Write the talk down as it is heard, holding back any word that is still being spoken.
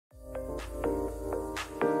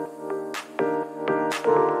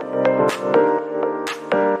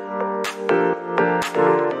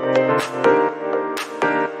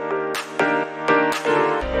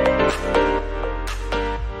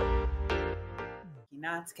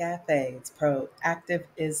Knots Cafe. It's Proactive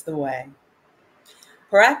is the Way.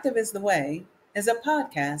 Proactive is the Way is a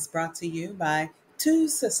podcast brought to you by two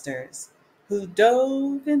sisters who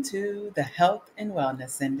dove into the health and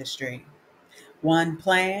wellness industry. One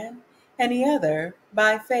plan and the other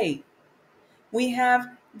by faith. We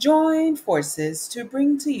have joined forces to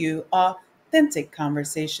bring to you authentic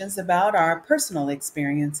conversations about our personal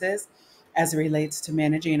experiences as it relates to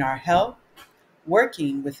managing our health,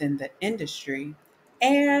 working within the industry,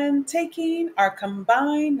 and taking our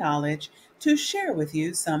combined knowledge to share with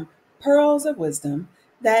you some pearls of wisdom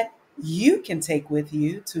that you can take with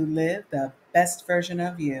you to live the best version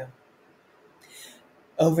of you.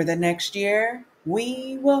 Over the next year,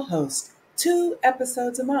 we will host 2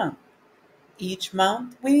 episodes a month. Each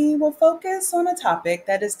month, we will focus on a topic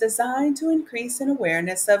that is designed to increase an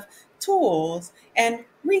awareness of tools and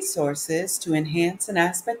resources to enhance an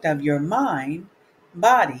aspect of your mind,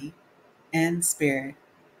 body, and spirit.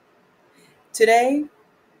 Today,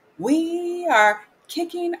 we are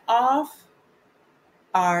kicking off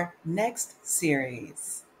our next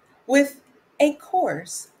series with a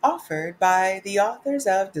course offered by the authors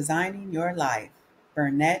of Designing Your Life,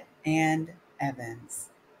 Burnett and Evans.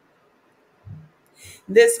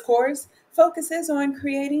 This course focuses on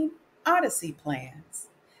creating Odyssey Plans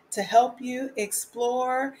to help you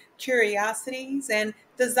explore curiosities and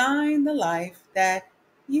design the life that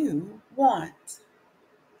you want.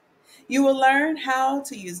 You will learn how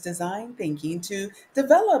to use design thinking to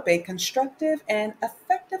develop a constructive and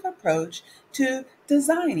effective approach to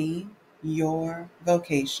designing your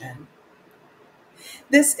vocation.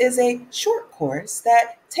 This is a short course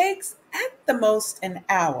that takes at the most an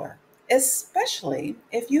hour, especially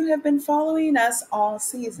if you have been following us all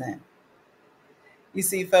season. You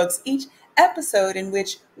see, folks, each episode in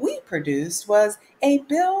which we produced was a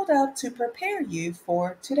build-up to prepare you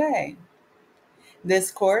for today.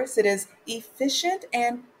 This course, it is efficient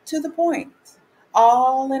and to the point,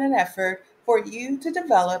 all in an effort for you to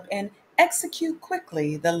develop and execute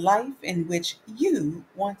quickly the life in which you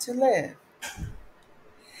want to live.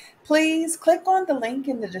 Please click on the link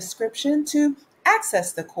in the description to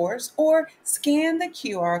access the course or scan the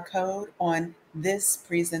QR code on this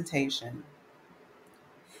presentation.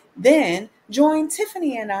 Then join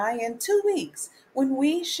Tiffany and I in 2 weeks when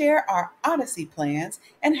we share our Odyssey plans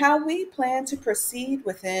and how we plan to proceed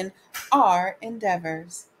within our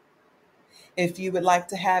endeavors. If you would like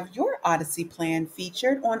to have your Odyssey plan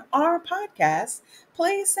featured on our podcast,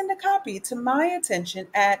 please send a copy to my attention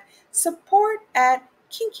at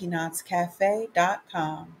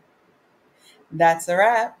support@kinkyknotscafe.com. That's a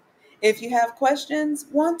wrap. If you have questions,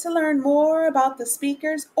 want to learn more about the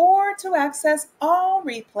speakers, or to access all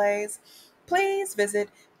replays, please visit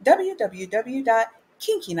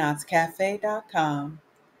www.kinkyknotscafe.com.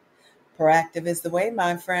 Proactive is the way,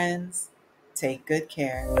 my friends. Take good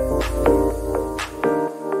care.